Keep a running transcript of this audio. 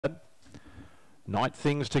Night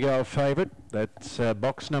Things to go a favourite. That's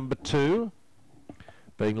box number 2.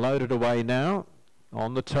 Being loaded away now.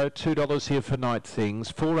 On the tote, $2 here for Night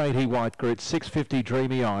Things. $4.80 White Grit, $6.50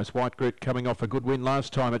 Dreamy Eyes. White Grit coming off a good win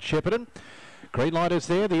last time at Shepparton. Green light is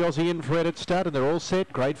there. The Aussie Infrared at start, and they're all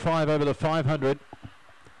set. Grade 5 over the 500.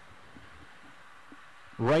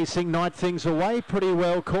 Racing Night Things away pretty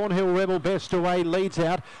well. Cornhill Rebel best away, leads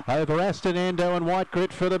out over Aston Ando and White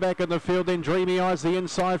Grit further back in the field. Then Dreamy Eyes the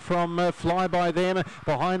inside from Fly By Them.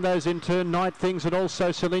 Behind those in turn Night Things and also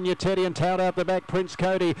Selenia Teddy, and tailed out the back Prince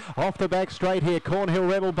Cody. Off the back straight here. Cornhill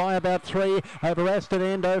Rebel by about 3 over Aston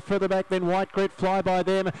Ando. Further back then White Grit, Fly By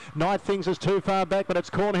Them. Night Things is too far back, but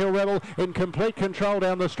it's Cornhill Rebel in complete control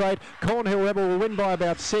down the straight. Cornhill Rebel will win by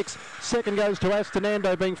about 6. Second goes to Aston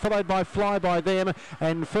Ando, being followed by Fly By Them.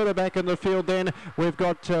 And further back in the field then we've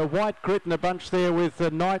got White Grit in a bunch there with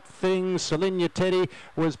Night Things. Selenia Teddy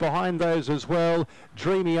was behind those as well.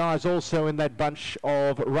 Dreamy Eyes also in that bunch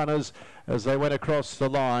of runners as they went across the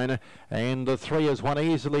line, and the 3 has won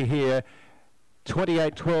easily here.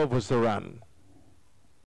 28-12 was the run.